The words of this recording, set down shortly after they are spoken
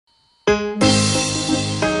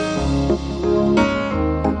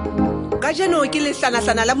Kajeno ke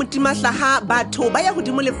lehlanahlana la motimahlaha batho ba ya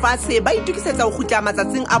hodimo lefatshe ba itukisetsa ho kgutla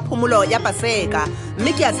matsatsing a phomolo ya Paseka.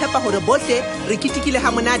 Mme ke a tshepa hore bohle re kitikile ha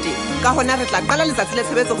monate ka hona re tla qala letsatsi le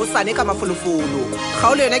tshebetso hosane ka mafolofolo.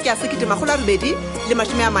 Kgaolo yona ke a 249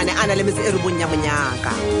 ya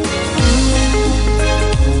Monyaka.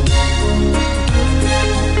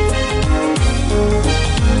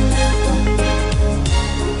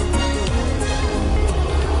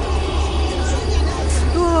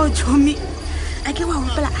 Chomi ake wa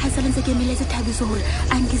hopela ha sa lentse ke meletse Thabiso hore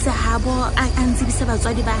a nkisa habo a ntsibisa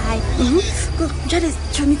batswadi ba hae jale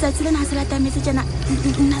chomi tsatsi lena ha se la tametse jana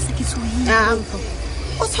nna se ke tsohile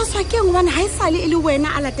o tshoswa ke ngwana ha isale ile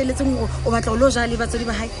wena a lateletseng hore o batla o lo jale batswadi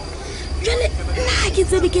ba hae jale nna ke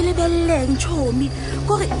tsebe ke lebelleng chomi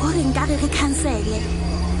gore nka re cancele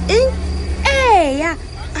ya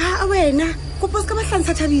a wena go poska ba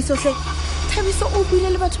hlantsha Thabiso hle Thabiso o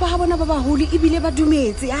buile le batho ba ha bona ba baholo ebile ba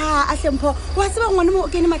dumetse a hlempho wa tseba ngwana mo o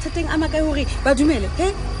kene mathateng a makae hore ba dumele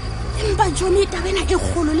empa Johnny tabena e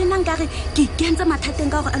kgolo le nna nkare ke kentse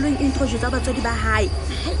mathateng ka hore a lo introduce batswadi ba hae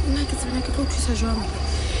nna ke tsebana ke tlo thusa jwang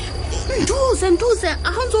ntuse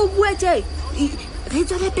a ha ntse o bua tje re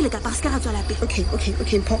tswela pele ka ba ska ra tswela pele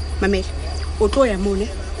okay mpho mamela o tlo ya mone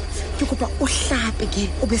ke kopa o hlape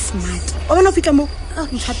ke o be smart o bona o fitla mo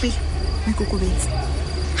ntshapele o ikokobetse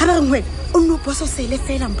ha ba ngwe o no boso sele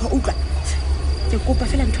fela mpho utlwa ke kopa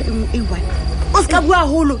fela ntho e nngwe e1 o ska bua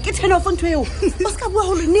holo ke 10 of ntho eo o ska bua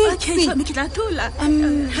holo ne okay so ke tla thola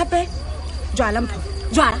hape jwala mpho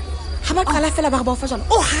jwala ha ba qala fela ba re ba o fa jwala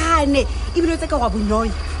o hane ibile tse ka wa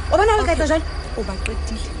bonyonya o bona ba ka etsa jwala o ba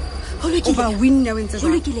qetile holo ke ba win na wentse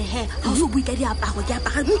jwala holo ke le he ha o so bua ka diaparo ke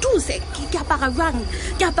apara ntuse ke apara jwang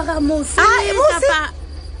ke apara mose kapa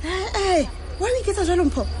wa o iketsa jwalo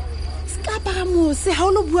mpho apara mose ha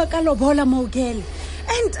o no bua ka lobola mo gele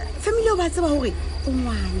and family o ba tseba hore o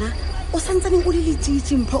ngwana o santsaneng o le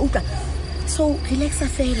letitsi mpho utlwa so relaxa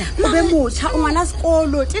fela o be motsha o ngwana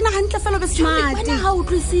sekolo tena hantle fela be smart wena ha o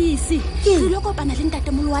tlisisi re lo kopana le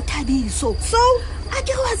ntatemolo wa Thabiso so a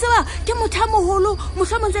ke re wa tseba ke motha moholo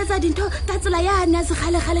mohlomong tsa dintho ka tsela ya na se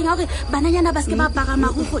gale ya hore bananyana ba se ke ba apara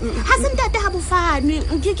marugo ha se ntate ha bofane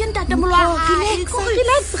ke ntatemolo wa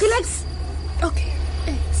relax okay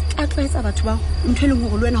a tloetsa batho ba ntho le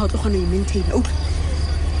hore le wena ha o tlo kgona ho maintain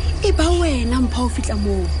e ba wena mpha o fitla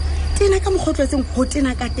mo tena ka mogotlotseng ho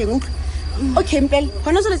tena ka teng okay mpele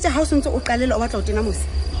hona jole tse ha o sentse o qalela o batla o tena mose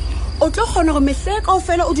o tlo kgona go mehleka o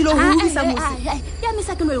fela o dilo ho isa mose ya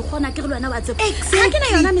misa ke no e kgona ke re lwana wa tseba ha ke na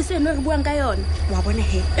yona mise eno re buang ka yona wa bona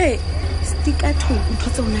he stika to ntho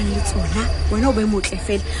tse o nang le tsona wena o be motle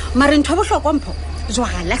fela mara ntho bo hlokwa mpho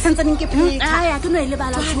jwala santsaneng ke pheta ya ke no ile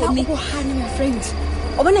bala tshomi go hane my friend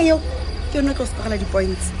o bona yo ke yona tlo skala di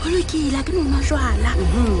points holo ke ila ke no majwala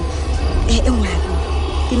ngwana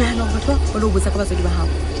ke nahana hore batho ba lo botsa ka batswadi ba hao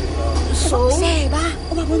so ba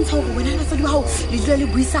o ba bontsha hore wena na batswadi ba hao le dula le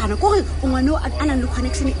buisana gore o ngwana a nang le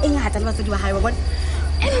connection e ngata le batswadi ba hae wa bona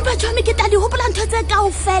empa tshome ke tla di hopola ntho tse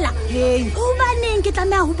kaofela ho baneng ke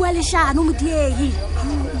tlameha ho bua leshano modiehi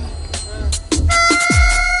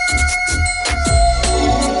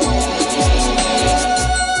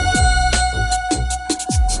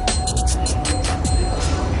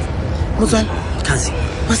Motswala kazi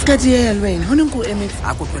waska diela wena ho neng go emela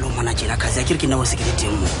a go pelo mona jela kazi a ke re ke nna wa security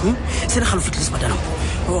mo se re ga lo fitlile se batana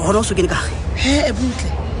hona o so ke ne ka he butle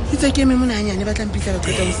itse ke me mona hanyane ba tla mpitla ba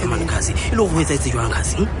qeta se man kazi e lo go etsa itse jwang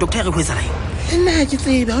kazi doctor re go etsa lai nna ke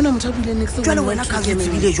tsebe ha ona motho a bile next jwale wena kazi ke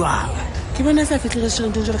bile jwang ke bona sa fitlile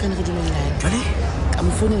restaurant jwale kana re dumellana jwale ka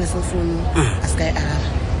mo phone le cell phone a ska e araba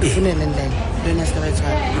phone le ndane lena ska ba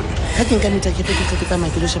tshwara ha ke nka nita ke ke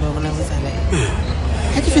tsamaya ke lo sheba bona go tsala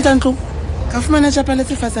ha ke fitla ntlo ka fumana chapale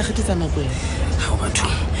tse fatsa khitisa makweng ha o batho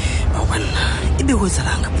ba o banna e be ho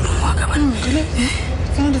etsalang ka pelo wa ka bana jole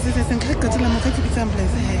ka ndo se se ka ka tsela mo ka ke bitsa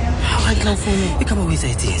ambulance ha ga phone e ka ba o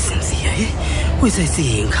etsa etse sense ya o etsa etse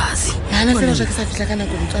eng kasi ana fela ja ke sa fitla kana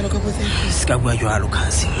go mtswalo ka botse ska bua jwalo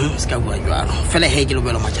kasi ska bua jwalo fela he ke lo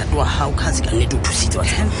bela machato wa ha o kasi ka nne o thusitse wa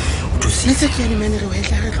tsena o thusitse ke ni mane re wa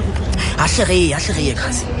etla ga tlo go tloga a hlege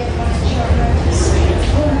kasi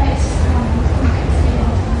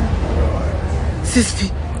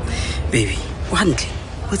Sister, baby, what hantle?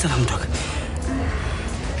 What's that I'm talking?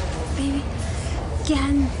 Baby, ke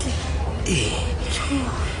hantle.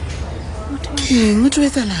 Motho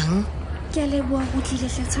etsa lang? Ke le bua go tlile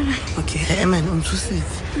hlatsona. Okay. Man, o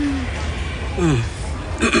ntshosetse.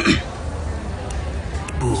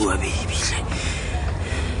 Bua baby.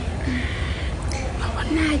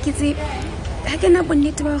 Na ke tse ha ke na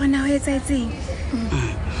bonnete ba hore na ho etsa etseng.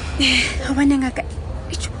 Ha bana ngaka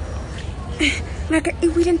ngaka e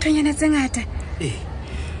buile nthonyana tse ngata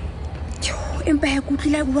empa ha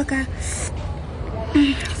kutlile bua ka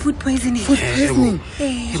food poisoning. Food poisoning.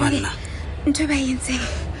 Banna. Ntho ba entse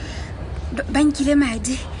ba nkile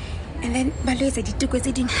madi and then ba lo etsa diteko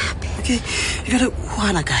tse ding hape. Okay, jwale ho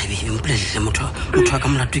ana kae be mpolelle motho a ka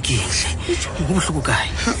molato ke enhle go bohloko kae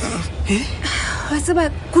Wa tseba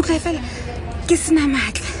kutlwa fela ke sena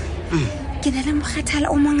matla. Ke na le mokgathala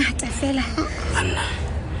o mongata fela. banna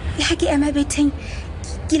Le ha ke ema betheng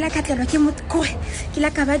ke la ka tlelwa ke motho ke la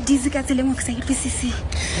ka ba dizzy ka tseleng go sa itlwisise.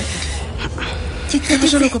 Ke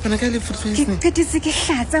jalo kopana ka le food poisoning. Ke tse ke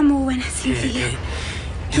hlatsa mo wena Sylvia.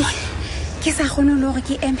 Ke sa gone lo gore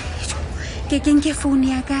ke eme. Ke nke phone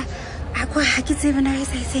ya ka a kwa ha ke tsebe na e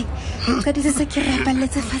sa itseng. Ka ditse se ke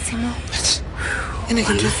rapalletse fatshe mo. Ene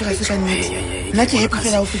ke ntse se ka nnete. Nna ke happy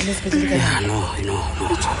fela o fitlile sepetlele ka. no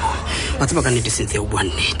wa tseba ka nnete sentse o bua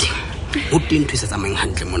nnete o teng thusa tsamayeng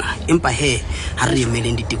hantle mona empa he ha re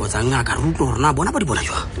emeleng diteko tsa ngaka re utlwe gore na bona ba di bona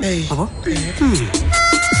jwa babo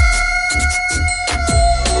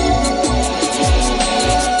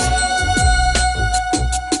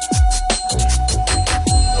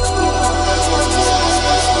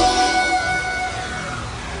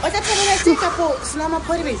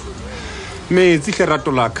metsi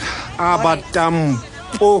lerato laka a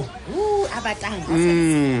batampo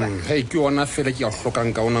hei ke yona fela ke a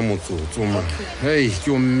hlokang ka ona motsotso ma hei ke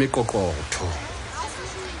o mme kokotho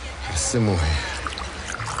a se moe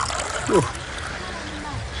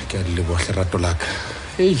ke a leboha lerato laka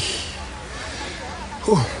hei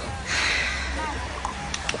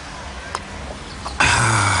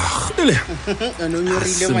ele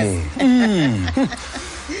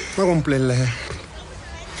ba kompolelle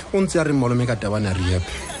o ntse a re malome ka tabane a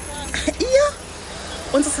riepe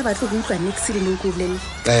O ntse sa batle go utlwa next le no go bolele.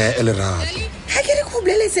 e lerato Ha ke re go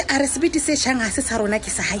boleletse a re sebiti se shang a se sa rona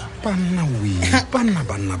ke sa hae. banna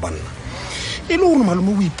e le gore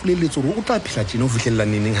malome o ipoleletse gore o tla phela tjena o fitlhella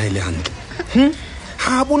neneng ha ile hantle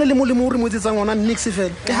ha bone le molemo o re mo etsetsang ona nix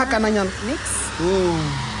fela ke ha kananyana Next.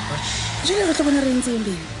 Jole re tlo bona re ntse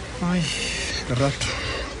embeng. ai lerato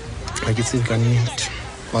ga ke tsebe ka nnete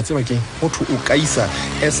wa tseba keng gotho o kaisa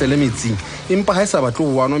esele metsing empa ga e sa batle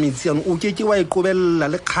go wanwa metsi ano o keke wa iqobella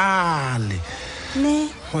le kgale Ne.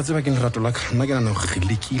 wa tseba keng lerato la ka nna ke nana go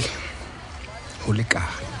gelekile go le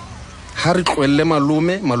kae ha re tloelle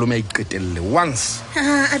malome a iqetelle once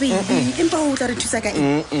Ha baby empa o tla re thusa ka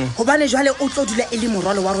eng? Hobane jwale o tlo dula e le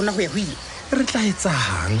morwalo wa rona go ya go ile. re tla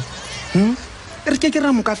etsang re ke ra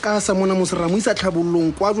mokakasa mona mo seramo isa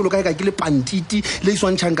tlhabollong kwa jolo ka ke le pantiti le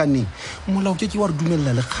iswantshang ka neng molao ke wa re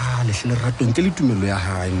dumella le kgale hle lerato nke le tumelo ya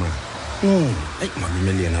hae ma ai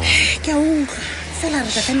malome le yena wa Ke a utlwa. Fela re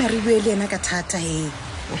ka kana re bue le yena ka thata he.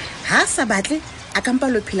 Ha sa batle a kampa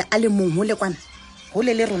lo phela a le mong ho le kwana. Ho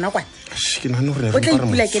le rona kwana. ke nahane gore O tla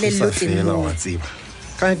ipula kelello teng fela moo. wa tseba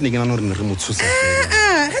ka ne ke nahane gore ne re mo tshosa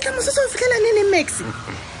fela Re tla mo se fihlela nene Max.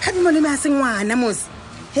 Ha di moleme a se ngwana mos.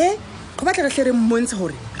 He? Go batla re hle re mmontshe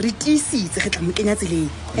gore re tiisitse ge tla mo kenya tseleng.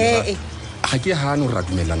 ga ke gane gore ra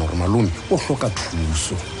dumelana gore malome o hloka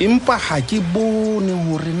thuso empa ga ke bone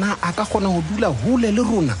gore na a ka kgona go dula hole le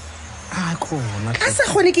rona a kgona A sa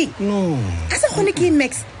kgone ke? no A sa kgone ke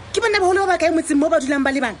Max. Ke bona ba hole ba kae motseng mo ba dulang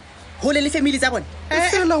ba le bang. Hole le family tsa bona.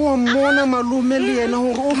 fela wa mmona malome le yena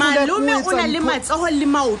gore o Malome o na le matsogo le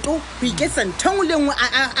maoto go iketsa nthong le nngwe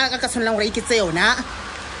a ka tshwanelang gore a iketse yona.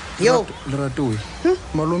 Yo. lerato we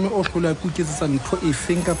malome o tlhola ko iketsetsa ntho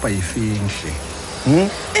efeng kapa efeng hle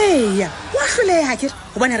Eya, wa hloleha ke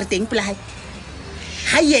go bona re teng pela hae.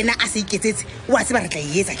 Ha yena a se iketsetse wa tseba re tla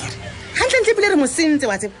etsa kere. Hantle pele re mo sentse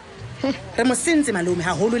wa tseba. Re mo sentse malome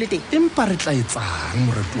ha holo le teng. empa re tla etsang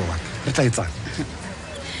moratuwa wa ka re tla etsang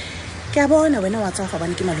Ke a bona wena wa tswa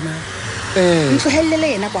bana ke malome.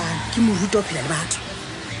 Ntlohellele yena kwa ke mo ruta o phela le batho.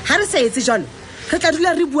 Ha re sa etse jalo re tla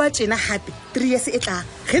dula re bua tjena hape 3 years e tla.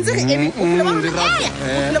 Re ntse re eme o phela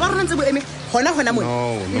ba rona ntse bo eme hona mo.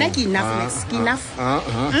 Nna ke enough Max, ke enough.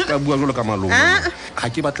 ka bua jalo ka malome ga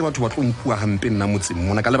ke batle batho ba tlo mpua hampe nna motseng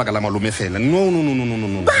mona ka lebaka la malome fela no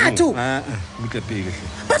Batho? butle pele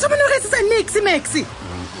Batho ba ne re etsetsa nix Max.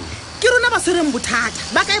 Ke rona ba sereng bothata.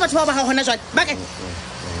 Ba kae batho ba ba hona jwale? Ba kae?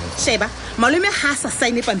 Sheba, malome ha sa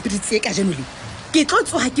sign pampiri tse ka jenole. Ke tlo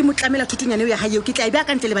tsoha ke mo tlamela thutonyane ya hae ke tla e ba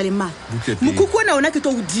ka ntle le ba le mmala. Mokhuku ona ke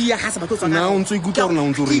tlo o dia ha sa ba tlo tswa. Na o ntse ikutla rona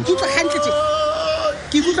o ntse re. Ke ikutla hantle tje.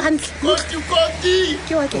 Ke ikutla hantle. Koti.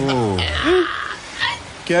 Ke wa ke.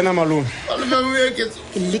 ke yana malome Malome ke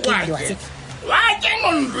Ke lekile wa tse. wa ke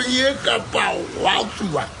ntlo ye ka pa wa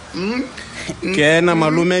tswa. ke yana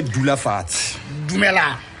malome dula fatshe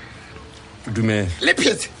Dumela. dumela Le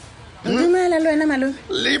phetse. Dumela le wena malome.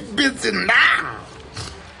 Le phetse na.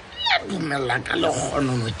 Ya dumela ka le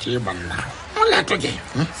khono mo tse banna. molato ke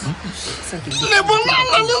le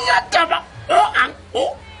bonana le zataba o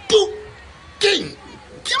tu king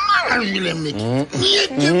ke mangile meki ye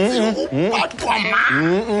ke tsego batwa ma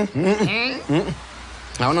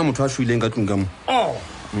ha ona motho a shwileng ka tlung ka mo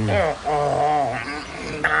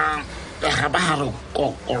ga ba re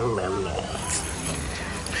kokololo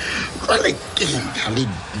le ke le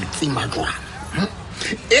tsima jwa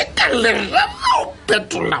e ka le rama o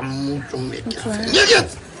petola motho meki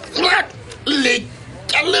le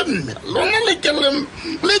kelemme lona le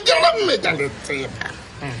kelemme ka le tseba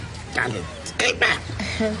ke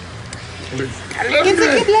ntse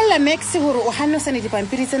ke bolela Max gore o hannosane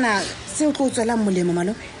dipampiri tsena se o tlo tswelang molemo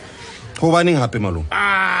malome go baneng hape malome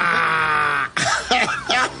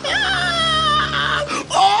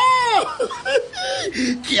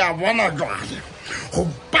ke a bona jwale go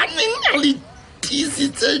baneng a le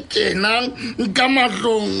tisitse tjenang ka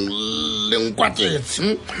matlong le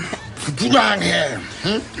nkwatetse futulang he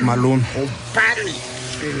malome go bane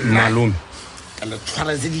malome ka le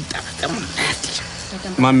tshwaretse ditaba tsa monate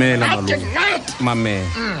mamela mamela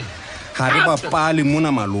ga re bapale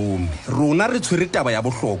mona malome rona re tshwere taba ya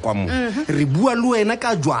bohlokwa mo re bua le wena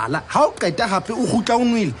ka jwala ha o qeta gape o gutla o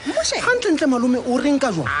nwele gantlentle malome o reng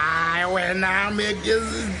ka jwala ai wena me ke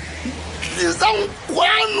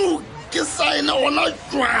kwano ke saena ona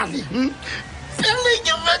jwale pele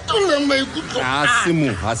ke fetole maikutlo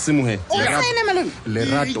ha se mo he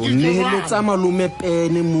lerato o neheletsa malome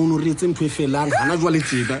pene mono re etse ntho e felang gana jwale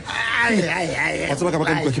tsena wa tseba ka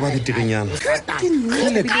baka dikwa ke ba diterenyana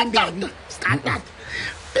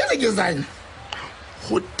pele ke saena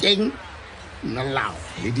go teng molao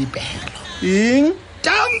le dipehelo eng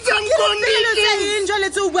jwale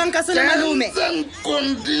tse o buang ka sone malome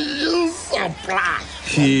conditions apply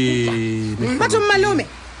batho malome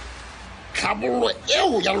tlhabollo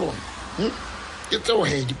eo ya lona ke tseo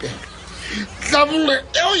he dipehelo tlhabollo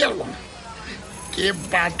eo ya lona ke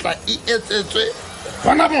batla e etsetswe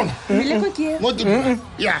bona bona mo ke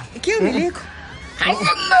ya ke meleko ha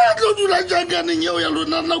nna tlo dula jakaneng eo ya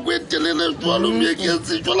lona nako e telele jwalo mme ke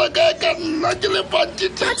tse jwala ka nna ke le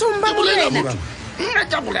patite batho ba bolela nna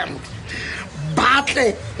ka bolela motho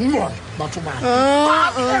batle mona batho ba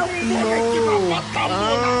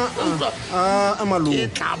malome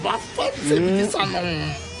tla ba fa tshebedisanong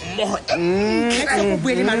mmoho go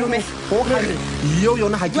buele malome yo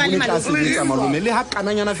yona ha ke bone tla sebetsa malome le ha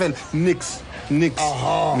kananyana fela nix e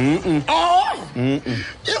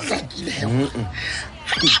zakile he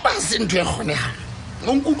ha ba se ntho e kgonehang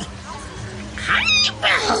o nkutlwa ha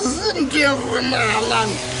ba se ntho e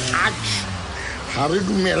kgonehalang ha re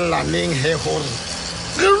dumellaneng he hore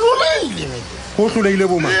re loleile go hloleile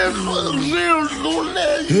boma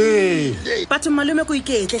batho malome ko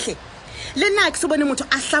iketlehle le nna ke se bone motho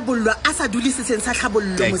a hlabollwa a sa dule seseng sa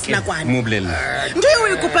tlhabollo mo senakwana mo bolella ntho eo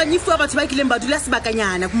e kopang ifuwa batho ba kileng ba dula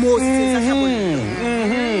sebakanyana mo seseng sa tlhabollo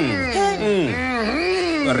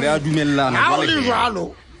re a dumellana ha o le jwalo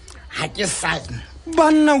ha ke sign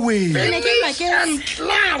banna we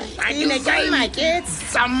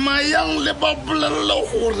tsamayang le ba bolelle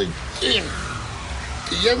gore ke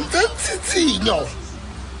yentse tshitshinyo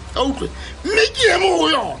outlwe mme ke emo go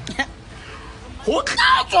yona go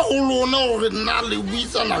tlatswa go lona gore nna le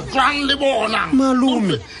buisana jwang le bona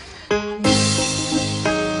malome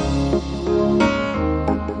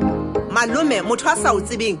malome motho a sa o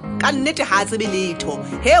tsebeng ka nnete ha a tsebe letho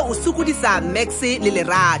he o sokodisa Max le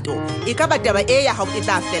lerato e ka ba taba e ya hao e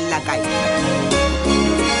tla fella kae